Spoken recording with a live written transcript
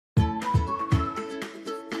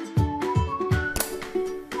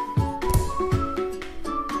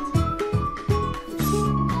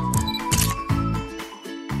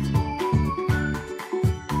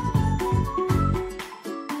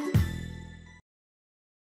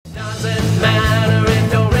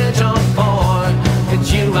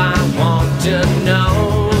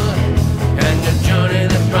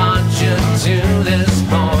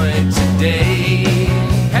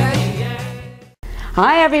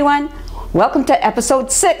Hi everyone, welcome to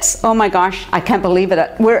episode 6. Oh my gosh, I can't believe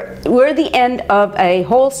it. We're at the end of a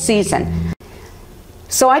whole season.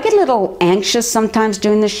 So I get a little anxious sometimes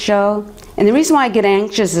doing this show. And the reason why I get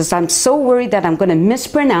anxious is I'm so worried that I'm going to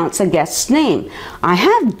mispronounce a guest's name. I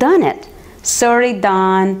have done it. Sorry,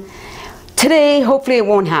 Don. Today, hopefully it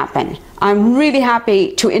won't happen. I'm really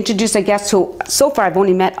happy to introduce a guest who so far I've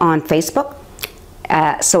only met on Facebook.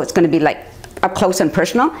 So it's going to be like up close and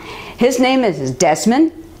personal. His name is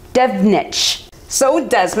Desmond Devnich. So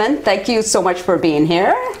Desmond, thank you so much for being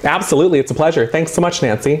here. Absolutely, it's a pleasure. Thanks so much,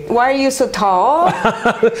 Nancy. Why are you so tall?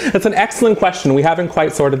 That's an excellent question. We haven't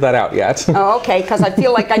quite sorted that out yet. Oh, okay, because I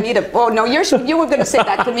feel like I need a, oh no, you were going to say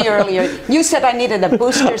that to me earlier. You said I needed a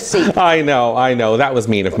booster seat. I know. That was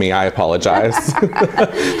mean of me. I apologize.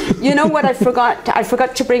 You know what I forgot? I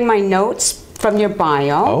forgot to bring my notes from your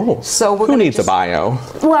bio. Oh, so who needs a bio?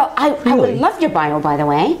 Well, I would love your bio, by the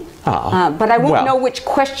way. But I won't know which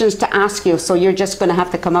questions to ask you, so you're just going to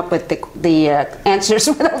have to come up with the answers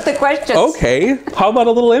without the questions. Okay. How about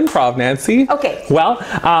a little improv, Nancy? Okay. Well,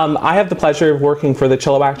 I have the pleasure of working for the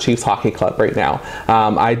Chilliwack Chiefs Hockey Club right now.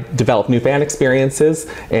 I develop new fan experiences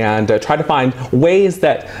and try to find ways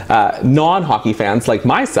that non-hockey fans like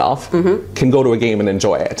myself can go to a game and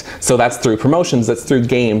enjoy it. So that's through promotions, it's through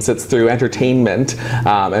games, it's through entertainment,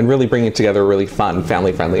 and really bringing together a really fun,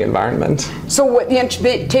 family-friendly environment. So what the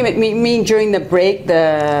entertainment mean during the break,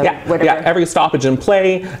 whatever? Yeah, every stoppage in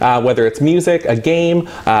play, whether it's music, a game,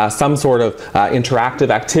 some sort of interactive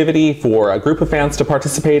activity for a group of fans to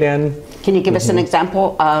participate in. Can you give us an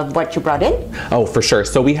example of what you brought in? Oh, for sure.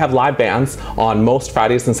 So we have live bands on most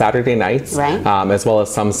Fridays and Saturday nights, right. As well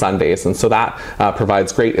as some Sundays. And so that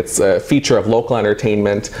provides great, it's a feature of local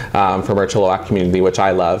entertainment from our Chilliwack community, which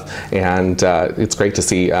I love. And it's great to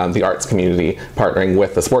see the arts community partnering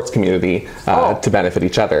with the sports community to benefit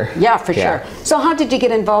each other. Yeah, for sure. So how did you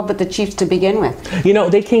get involved with the Chiefs to begin with? You know,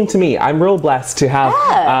 they came to me. I'm real blessed to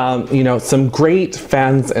have, you know, some great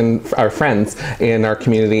fans and our friends in our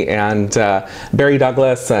community. And Barry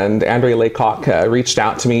Douglas and Andrea Laycock reached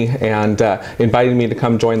out to me and invited me to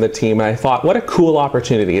come join the team. And I thought, what a cool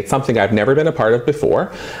opportunity. It's something I've never been a part of before.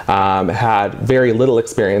 Had very little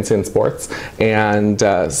experience in sports. And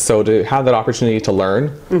so to have that opportunity to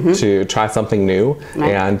learn, to try something new,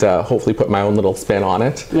 and hopefully put my own little spin on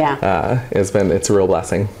it, it's a real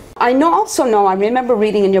blessing. I remember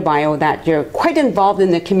reading in your bio that you're quite involved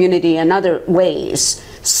in the community in other ways,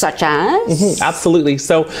 such as? Absolutely.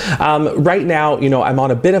 So right now, you know, I'm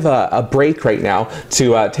on a bit of a break right now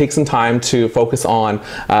to take some time to focus on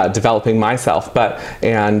developing myself,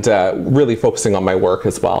 and really focusing on my work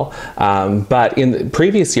as well. But in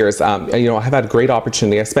previous years, you know, I've had a great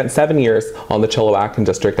opportunity. I spent 7 years on the Chilliwack and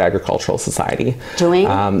District Agricultural Society. Doing?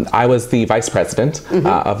 I was the vice president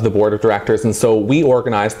of the board of directors, and so we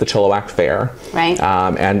organized the Chilliwack Fair. Right.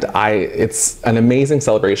 And it's an amazing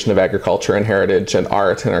celebration of agriculture and heritage and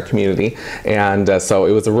art in our community, and so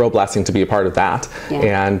it was a real blessing to be a part of that.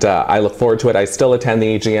 And I look forward to it. I still attend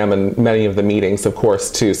the AGM and many of the meetings, of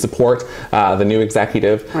course, to support the new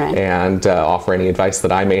executive and offer any advice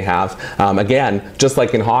that I may have. Again, just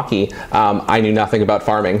like in hockey, I knew nothing about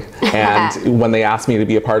farming, and when they asked me to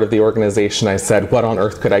be a part of the organization, I said, what on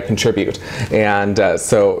earth could I contribute? And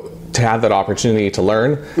so to have that opportunity to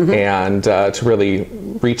learn and to really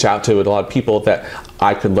reach out to a lot of people that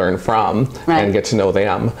I could learn from and get to know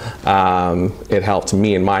them, it helped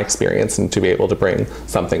me in my experience and to be able to bring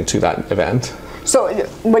something to that event. So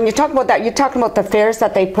when you talk about that, you're talking about the fairs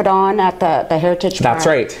that they put on at the Heritage Park. That's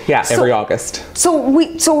right. Yeah, every August. So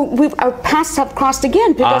our paths have crossed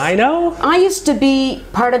again. Because I know. I used to be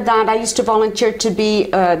part of that. I used to volunteer to be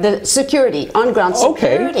the security, on-ground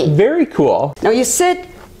security. Okay, very cool. Now you said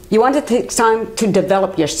you want to take time to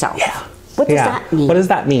develop yourself. Yeah. What does that mean? What does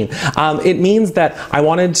that mean? It means that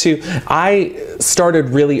I started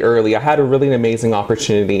really early. I had a really amazing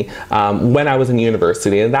opportunity when I was in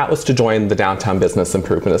university, and that was to join the Downtown Business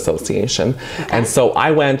Improvement Association. And so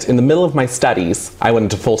I went, in the middle of my studies, I went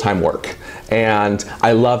into full-time work, and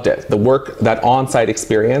I loved it. The work, that on-site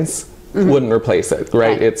experience, wouldn't replace it,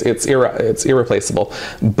 right? It's irreplaceable.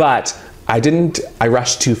 But I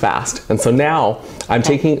rushed too fast, and so now I'm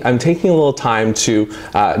taking a little time to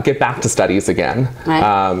get back to studies again.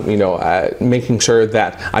 You know, making sure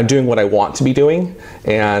that I'm doing what I want to be doing,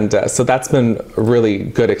 and so that's been a really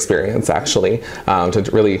good experience actually, to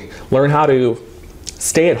really learn how to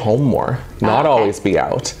stay at home more, not always be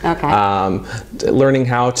out. Learning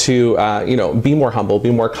how to you know, be more humble,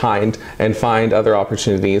 be more kind, and find other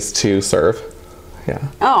opportunities to serve. Yeah.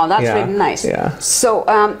 Oh, that's Yeah. really nice. Yeah. So,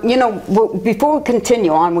 you know, before we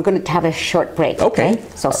continue on, we're going to have a short break. Okay.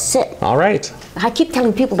 So sit. All right. I keep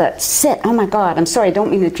telling people to sit. Oh my God, I'm sorry. I don't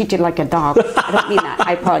mean to treat you like a dog. I don't mean that.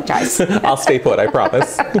 I apologize. I'll stay put, I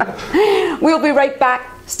promise. We'll be right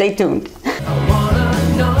back. Stay tuned.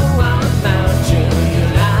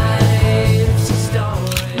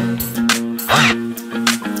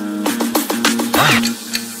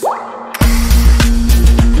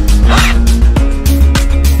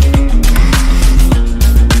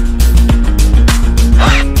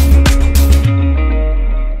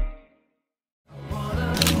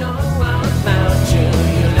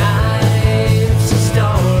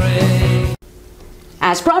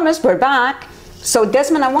 As promised, we're back. So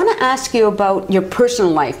Desmond, I want to ask you about your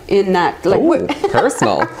personal life in that. Like, Ooh,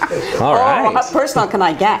 personal. All right. Oh, how personal can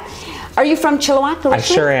I get? Are you from Chilliwack originally? I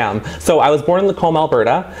sure am. So I was born in Lacombe,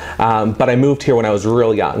 Alberta, but I moved here when I was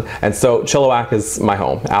real young. And so Chilliwack is my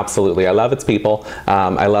home, absolutely. I love its people.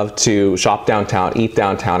 I love to shop downtown, eat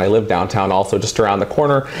downtown. I live downtown also just around the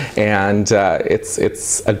corner. And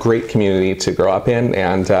it's a great community to grow up in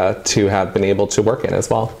and to have been able to work in as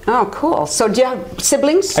well. Oh, cool. So do you have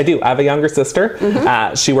siblings? I do. I have a younger sister.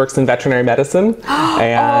 She works in veterinary medicine.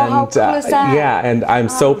 And how cool is that? yeah, and I'm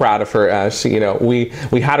so proud of her. She, you know, we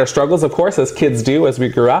had our struggles, of course, as kids do as we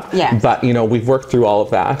grew up. Yeah. But you know, we've worked through all of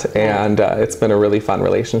that, and it's been a really fun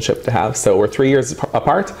relationship to have. So we're 3 years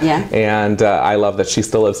apart. Yeah. And I love that she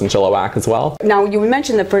still lives in Chilliwack as well. Now, you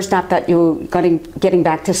mentioned the first step that you're getting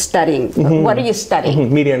back to studying. What are you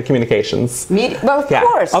studying? Media and communications. Well,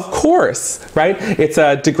 of course, right? It's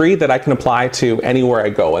a degree that I can apply to anywhere I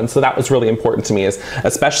go, and so that was really important to me.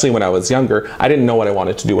 Especially when I was younger, I didn't know what I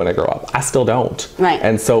wanted to do when I grow up. I still don't. Right.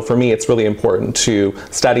 And so for me, it's really important to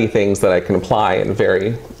study things that I can apply in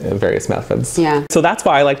various methods. Yeah. So that's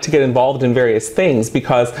why I like to get involved in various things,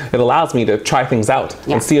 because it allows me to try things out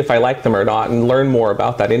and see if I like them or not, and learn more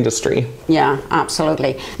about that industry. Yeah,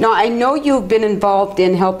 absolutely. Now, I know you've been involved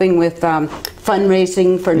in helping with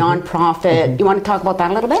fundraising for nonprofit. You want to talk about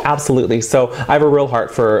that a little bit? Absolutely. So I have a real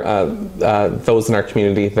heart for those in our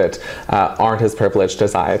community that aren't as privileged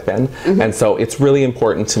as I have been. And so it's really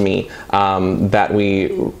important to me that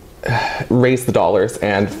we raise the dollars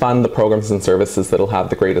and fund the programs and services that will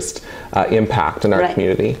have the greatest impact in our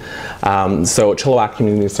community. So Chilliwack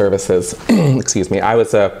Community Services, excuse me, I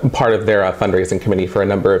was a part of their fundraising committee for a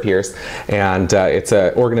number of years, and it's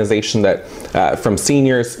an organization that from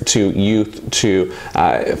seniors to youth to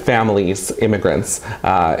families, immigrants,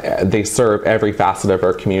 they serve every facet of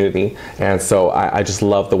our community, and so I just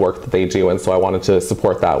love the work that they do, and so I wanted to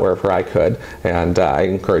support that wherever I could, and I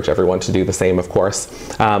encourage everyone to do the same, of course.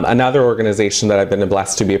 Another organization that I've been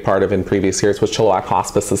blessed to be a part of in previous years was Chilliwack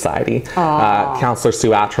Hospice Society. Councillor Sue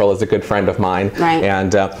Attrell is a good friend of mine,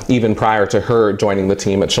 and even prior to her joining the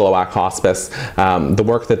team at Chilliwack Hospice, the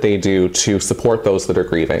work that they do to support those that are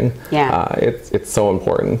grieving, it's so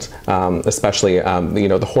important, especially you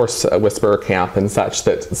know, the horse whisperer camp and such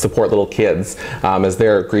that support little kids as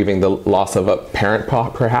they're grieving the loss of a parent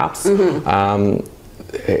perhaps.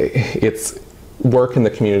 It's work in the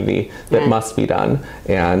community that must be done,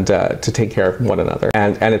 and to take care of one another,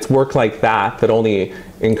 and it's work like that that only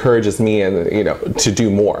encourages me, and you know, to do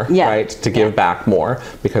more, right, to give back more,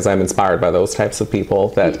 because I'm inspired by those types of people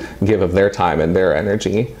that give of their time and their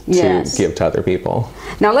energy to give to other people.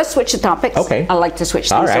 Now let's switch the topics. Okay, I like to switch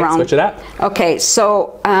things around. Switch it up. Okay,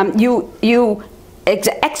 so you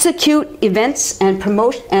execute events and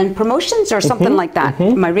promotions or something like that.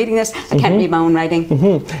 Am I reading this? I can't read my own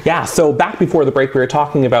writing. Yeah, so back before the break we were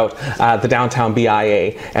talking about the downtown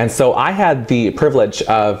BIA, and so I had the privilege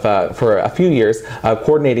of for a few years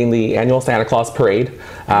coordinating the annual Santa Claus Parade,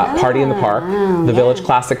 Party in the Park, the Village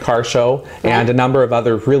Classic Car Show, and a number of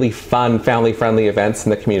other really fun family-friendly events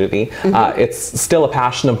in the community. It's still a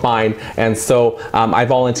passion of mine, and so I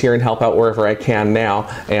volunteer and help out wherever I can now,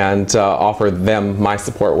 and offer them my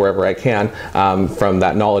support wherever I can from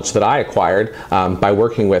that knowledge that I acquired by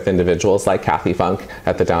working with individuals like Kathy Funk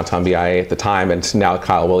at the Downtown BIA at the time, and now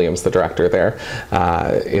Kyle Williams, the director there.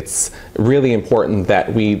 It's really important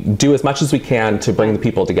that we do as much as we can to bring the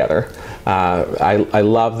people together. I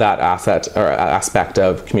love that aspect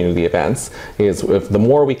of community events, is if the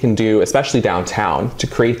more we can do, especially downtown, to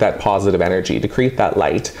create that positive energy, to create that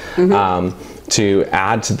light, to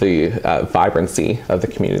add to the vibrancy of the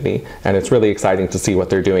community. And it's really exciting to see what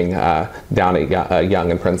they're doing down at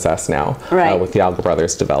Young and Princess now with the Alga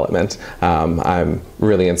Brothers development. I'm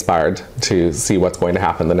really inspired to see what's going to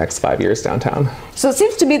happen the next 5 years downtown. So it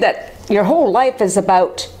seems to me that your whole life is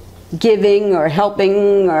about giving or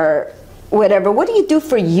helping or whatever. What do you do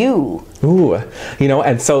for you? Ooh, you know,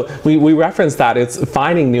 and so we reference that. It's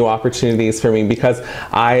finding new opportunities for me because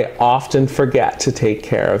I often forget to take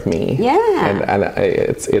care of me. Yeah. And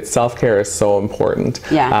it's self-care is so important.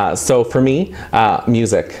 Yeah. So for me,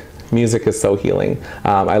 music. Music is so healing.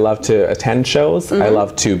 I love to attend shows. I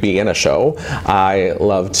love to be in a show. I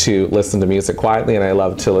love to listen to music quietly, and I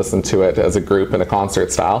love to listen to it as a group in a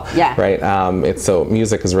concert style. Yeah. Right. So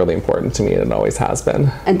music is really important to me, and it always has been.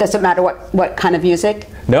 And does it matter what kind of music?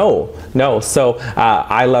 No. So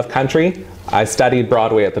I love country. I studied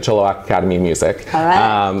Broadway at the Chilliwack Academy of Music. All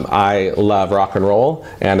right. I love rock and roll,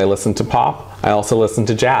 and I listen to pop. I also listen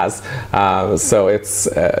to jazz. So it's,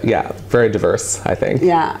 yeah, very diverse, I think.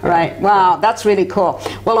 Yeah, right. Wow, that's really cool.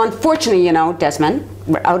 Well, unfortunately, you know, Desmond,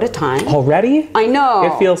 we're out of time. Already? I know.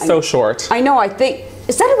 It feels so short. I know, I think,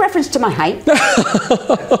 is that a reference to my height?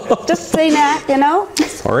 Just saying that, you know?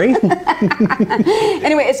 Sorry.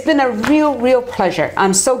 Anyway, it's been a real pleasure.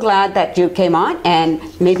 I'm so glad that you came on, and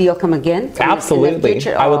maybe you'll come again. Absolutely. In the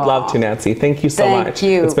future. I would love to, Nancy. Thank you so much. Thank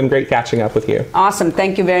you. It's been great catching up with you. Awesome.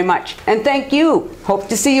 Thank you very much. And thank you. Hope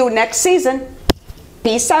to see you next season.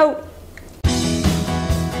 Peace out.